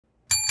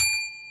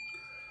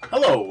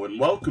Hello and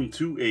welcome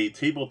to a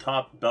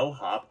Tabletop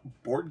Bellhop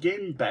board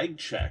game bag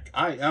check.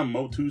 I am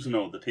Mo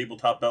Tuzano, the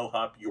Tabletop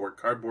Bellhop, your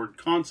cardboard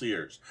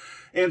concierge,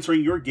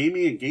 answering your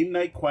gaming and game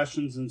night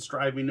questions and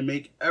striving to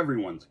make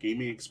everyone's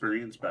gaming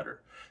experience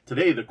better.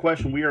 Today, the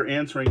question we are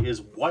answering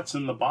is what's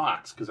in the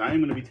box, because I am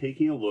going to be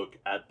taking a look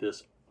at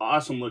this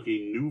awesome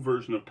looking new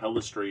version of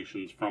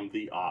Telestrations from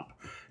the Op.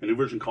 A new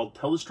version called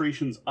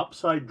Telestrations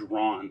Upside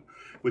Drawn,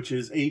 which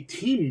is a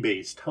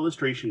team-based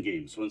Telestration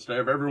game. So instead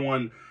of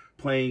everyone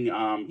playing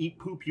Eat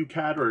Poop You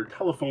Cat or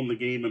telephone the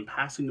game and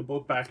passing a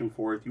book back and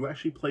forth, you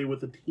actually play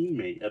with a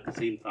teammate at the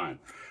same time.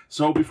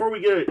 So before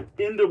we get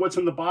into what's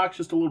in the box,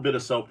 just a little bit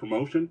of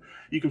self-promotion.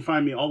 You can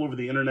find me all over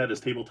the internet as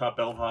Tabletop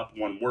Bellhop,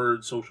 one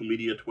word, social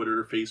media,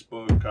 Twitter,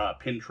 Facebook,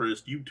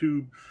 Pinterest,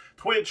 YouTube,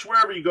 Twitch,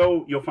 wherever you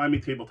go, you'll find me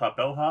Tabletop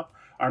Bellhop.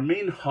 Our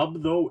main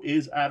hub, though,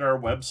 is at our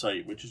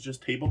website, which is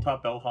just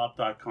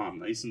tabletopbellhop.com.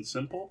 Nice and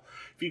simple.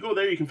 If you go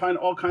there, you can find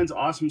all kinds of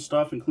awesome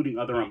stuff, including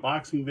other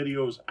unboxing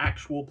videos,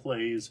 actual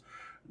plays,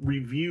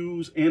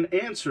 reviews, and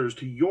answers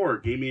to your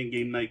gaming and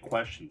game night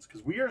questions,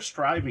 because we are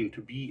striving to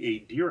be a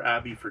Dear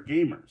Abby for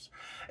gamers.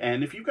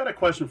 And if you've got a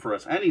question for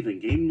us, anything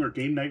gaming or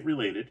game night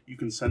related, you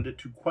can send it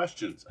to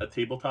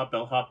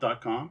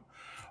questions@tabletopbellhop.com,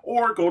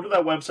 or go to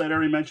that website I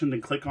already mentioned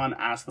and click on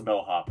Ask the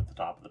Bellhop at the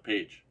top of the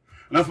page.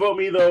 Enough about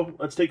me, though.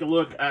 Let's take a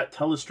look at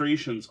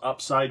Telestrations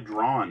Upside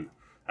Drawn.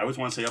 I always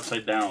want to say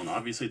upside down.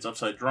 Obviously, it's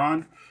upside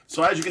drawn.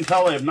 So as you can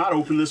tell, I have not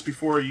opened this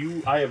before.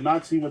 I have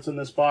not seen what's in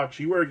this box.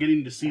 You are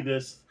getting to see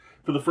this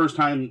for the first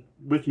time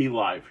with me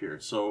live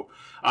here. So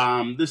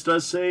this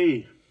does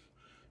say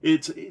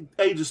it's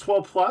ages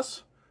 12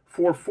 plus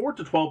for 4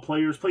 to 12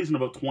 players. Plays in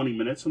about 20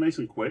 minutes, so nice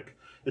and quick.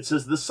 It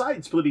says the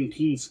side-splitting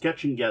team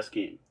sketch and guess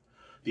game.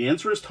 The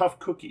answer is Tough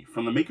Cookie.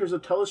 From the makers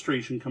of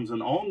Telestration comes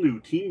an all-new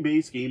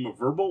team-based game of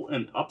verbal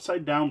and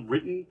upside-down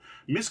written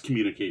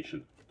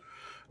miscommunication.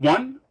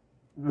 1.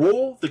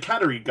 Roll the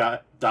category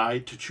die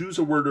to choose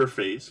a word or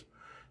phrase.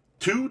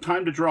 2.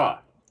 Time to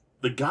draw.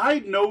 The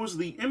guide knows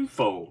the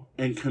info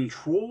and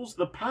controls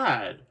the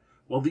pad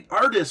while the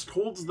artist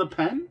holds the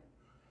pen,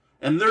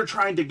 and they're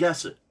trying to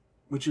guess it,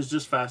 which is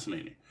just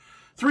fascinating.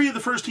 3. The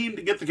first team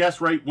to get the guess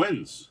right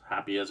wins.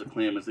 Happy as a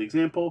clam is the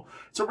example.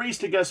 It's a race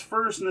to guess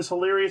first in this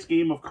hilarious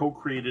game of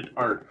co-created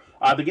art.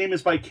 The game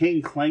is by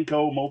Kane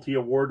Klenko,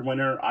 multi-award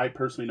winner. I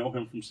personally know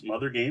him from some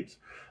other games.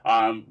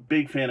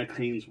 Big fan of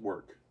Kane's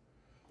work.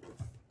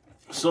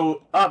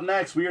 So up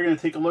next, we are going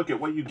to take a look at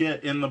what you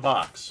get in the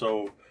box.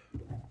 So,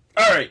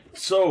 all right.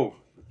 So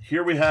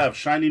here we have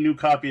shiny new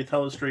copy of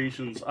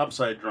Telestrations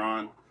Upside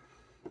Drawn.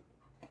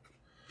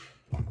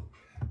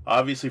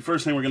 Obviously,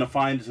 first thing we're going to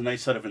find is a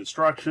nice set of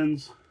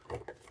instructions.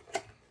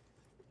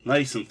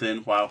 Nice and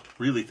thin. Wow,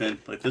 really thin.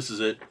 Like, this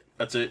is it.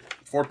 That's it.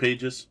 4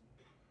 pages.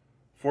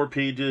 4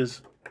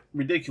 pages.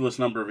 Ridiculous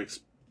number of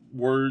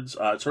words.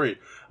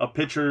 Of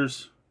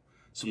pictures.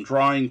 Some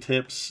drawing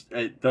tips.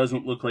 It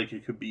doesn't look like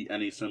it could be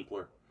any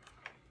simpler.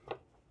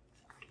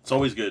 It's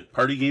always good.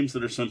 Party games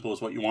that are simple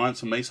is what you want.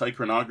 Some nice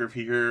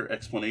iconography here.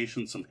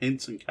 Explanations. Some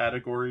hints and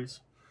categories.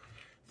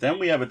 Then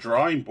we have a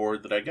drawing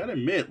board that I gotta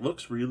admit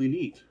looks really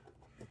neat.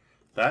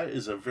 That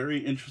is a very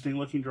interesting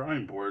looking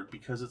drawing board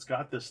because it's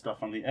got this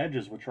stuff on the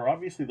edges, which are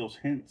obviously those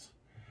hints.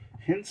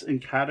 Hints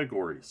and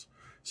categories.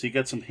 So you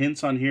get some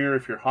hints on here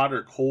if you're hot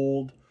or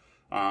cold.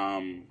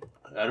 I'm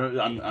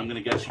going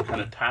to guess you kind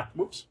of tap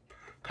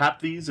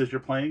these as you're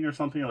playing or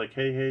something. Like,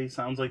 hey,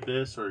 sounds like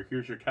this, or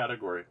here's your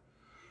category.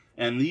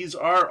 And these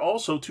are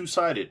also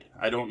two-sided.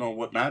 I don't know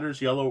what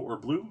matters, yellow or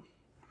blue.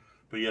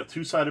 But you have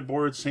two-sided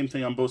boards, same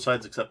thing on both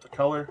sides except the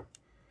color.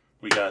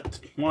 We got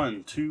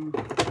 1, 2,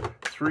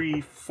 3,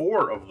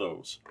 4 of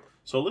those.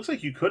 So it looks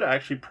like you could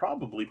actually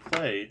probably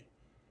play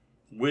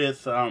with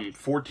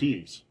 4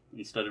 teams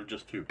instead of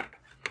just 2.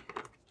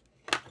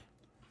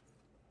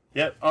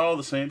 Yep, all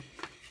the same.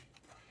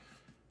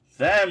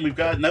 Then we've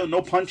got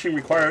no punching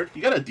required.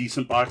 You got a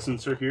decent box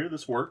insert here.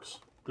 This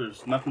works.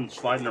 There's nothing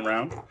sliding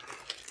around.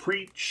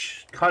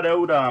 Cut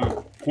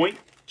out point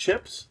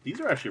chips. These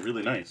are actually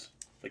really nice.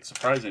 Like,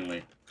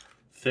 surprisingly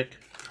thick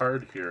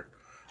card here.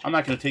 I'm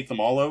not going to take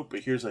them all out, but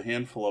here's a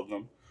handful of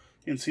them.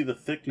 You can see the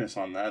thickness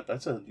on that.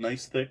 That's a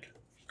nice thick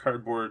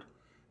cardboard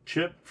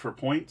chip for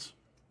points.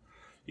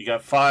 You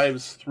got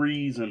 5s,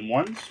 3s, and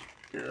 1s.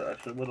 Here,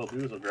 actually, what I'll do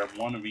is I'll grab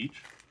 1 of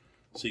each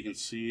so you can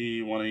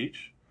see 1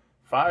 each.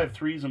 5,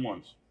 3s, and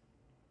 1s.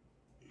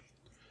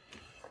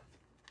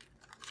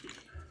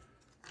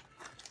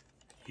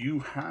 You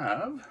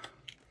have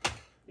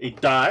a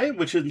die,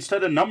 which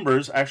instead of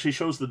numbers actually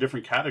shows the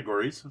different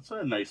categories. It's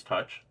a nice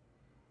touch.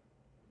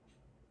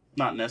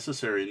 Not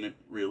necessary,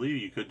 really.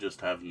 You could just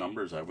have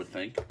numbers, I would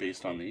think,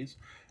 based on these.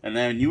 And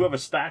then you have a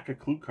stack of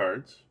clue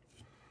cards.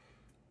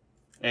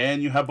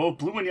 And you have both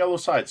blue and yellow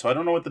sides. So I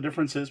don't know what the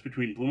difference is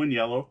between blue and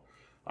yellow.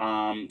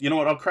 You know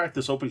what? I'll crack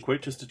this open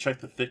quick just to check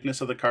the thickness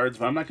of the cards.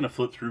 But I'm not going to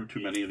flip through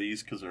too many of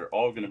these because they're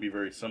all going to be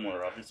very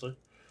similar, obviously.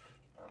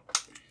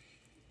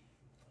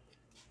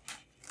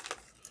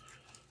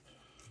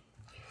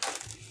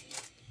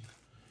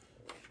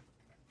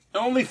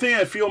 only thing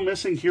I feel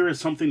missing here is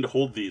something to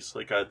hold these,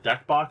 like a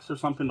deck box or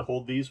something to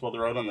hold these while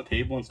they're out on the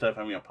table instead of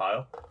having a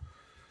pile.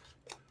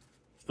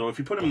 So if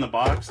you put them in the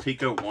box,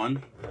 take out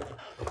one,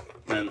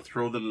 and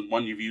throw the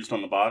one you've used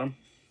on the bottom.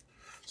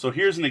 So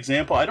here's an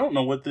example. I don't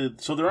know what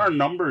so there are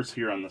numbers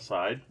here on the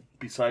side,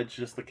 besides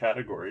just the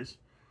categories.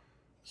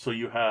 So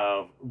you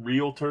have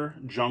Realtor,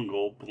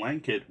 Jungle,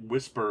 Blanket,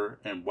 Whisper,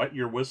 and Wet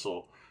Your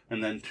Whistle,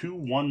 and then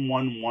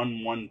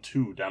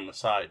 211112 down the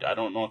side. I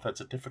don't know if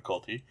that's a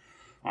difficulty.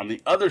 On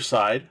the other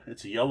side,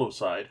 it's a yellow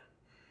side,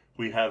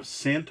 we have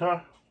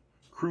Santa,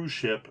 Cruise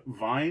Ship,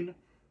 Vine,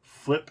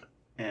 Flip,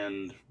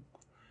 and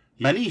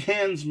Many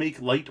Hands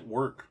Make Light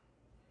Work.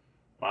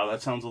 Wow,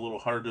 that sounds a little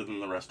harder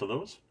than the rest of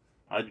those.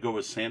 I'd go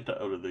with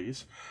Santa out of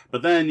these.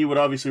 But then you would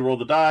obviously roll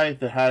the die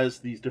that has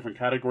these different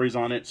categories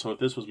on it. So if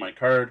this was my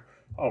card,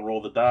 I'll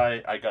roll the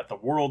die. I got the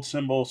world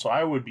symbol, so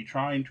I would be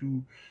trying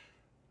to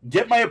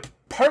get my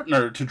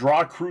partner to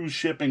draw Cruise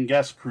Ship and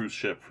guess Cruise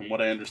Ship, from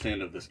what I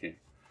understand of this game.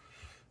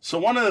 So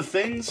one of the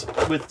things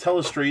with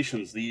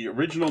Telestrations, the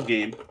original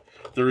game,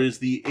 there is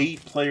the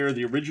 8-player,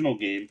 the original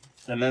game,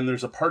 and then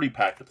there's a party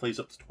pack that plays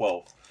up to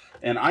 12.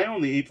 And I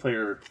own the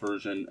 8-player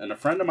version, and a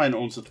friend of mine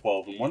owns the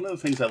 12. And one of the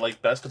things I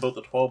like best about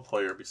the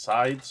 12-player,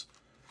 besides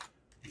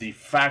the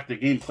fact the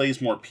game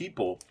plays more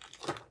people,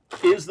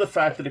 is the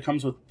fact that it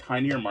comes with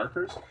tinier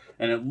markers.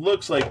 And it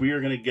looks like we are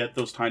going to get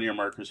those tinier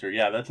markers here.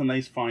 Yeah, that's a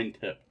nice fine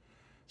tip.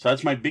 So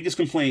that's my biggest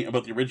complaint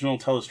about the original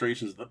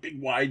Telestrations, the big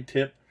wide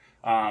tip.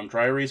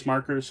 Dry erase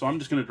markers. So I'm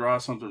just going to draw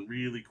something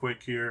really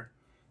quick here.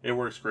 It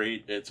works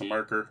great. It's a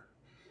marker.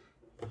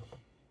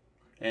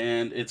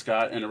 And it's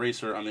got an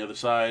eraser on the other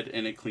side,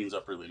 and it cleans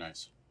up really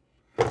nice.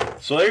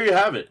 So there you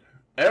have it.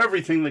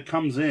 Everything that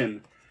comes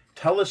in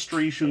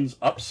Telestrations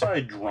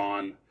Upside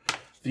Drawn,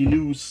 the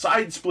new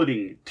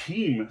side-splitting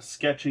team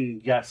sketching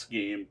guess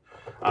game.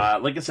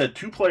 Like I said,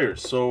 2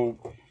 players. So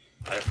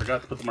I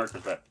forgot to put the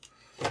markers back.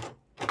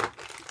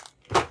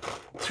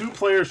 2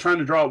 players trying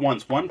to draw at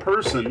once. One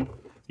person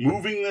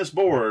moving this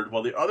board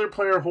while the other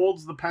player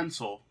holds the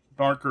pencil,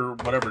 marker,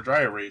 whatever,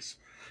 dry erase,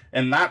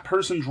 and that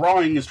person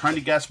drawing is trying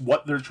to guess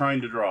what they're trying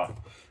to draw.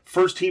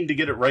 First team to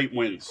get it right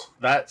wins.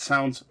 That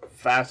sounds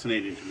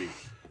fascinating to me.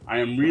 I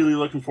am really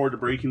looking forward to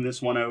breaking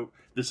this one out.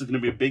 This is going to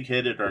be a big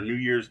hit at our New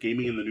Year's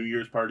gaming in the New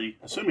Year's party,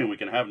 assuming we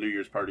can have New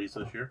Year's parties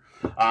this year.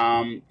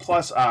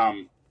 Plus,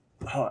 I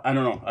don't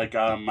know, like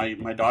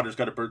my daughter's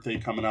got a birthday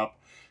coming up.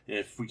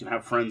 If we can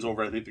have friends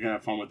over, I think they're going to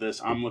have fun with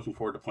this. I'm looking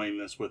forward to playing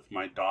this with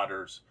my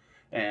daughters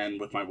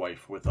and with my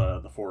wife, with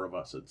the 4 of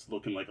us. It's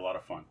looking like a lot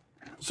of fun.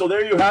 So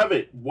there you have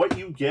it. What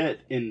you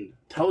get in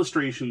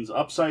Telestrations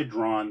Upside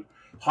Drawn,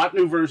 hot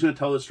new version of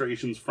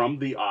Telestrations from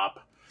the Op,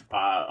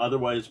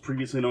 otherwise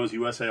previously known as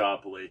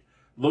USAopoly.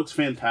 Looks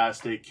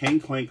fantastic. King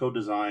Clanko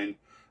design.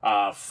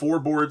 4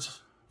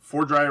 boards,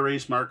 4 dry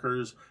erase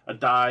markers, a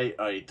die,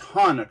 a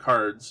ton of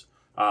cards,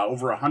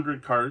 over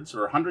 100 cards,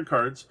 or 100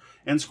 cards,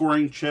 and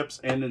scoring chips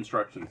and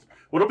instructions.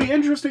 What'll be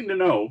interesting to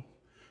know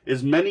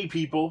is many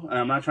people, and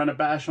I'm not trying to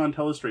bash on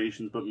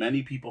Telestrations, but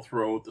many people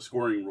throw out the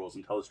scoring rules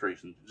in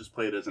Telestrations and just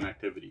play it as an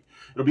activity.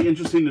 It'll be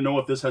interesting to know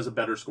if this has a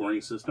better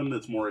scoring system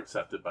that's more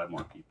accepted by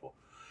more people.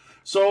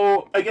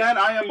 So, again,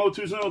 I am Mo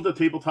Tuzano of the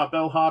Tabletop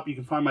Bellhop. You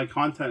can find my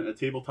content at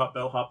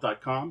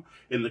tabletopbellhop.com.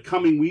 In the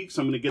coming weeks,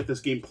 I'm going to get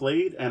this game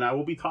played, and I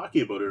will be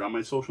talking about it on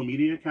my social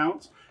media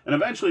accounts. And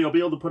eventually, I'll be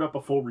able to put up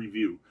a full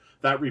review.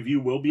 That review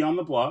will be on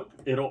the blog.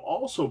 It'll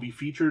also be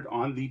featured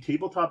on the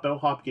Tabletop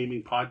Bellhop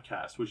Gaming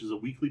Podcast, which is a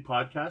weekly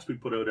podcast we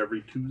put out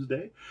every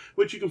Tuesday,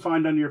 which you can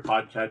find on your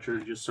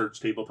podcatcher. Just search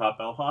Tabletop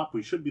Bellhop.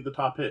 We should be the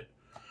top hit.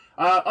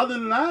 Other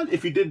than that,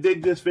 if you did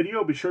dig this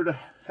video, be sure to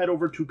head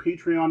over to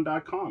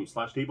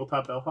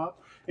patreon.com/tabletopbellhop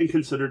and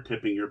consider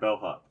tipping your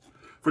bellhop.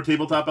 For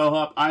Tabletop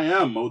Bellhop, I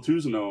am Mo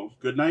Tuzano.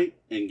 Good night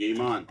and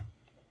game on.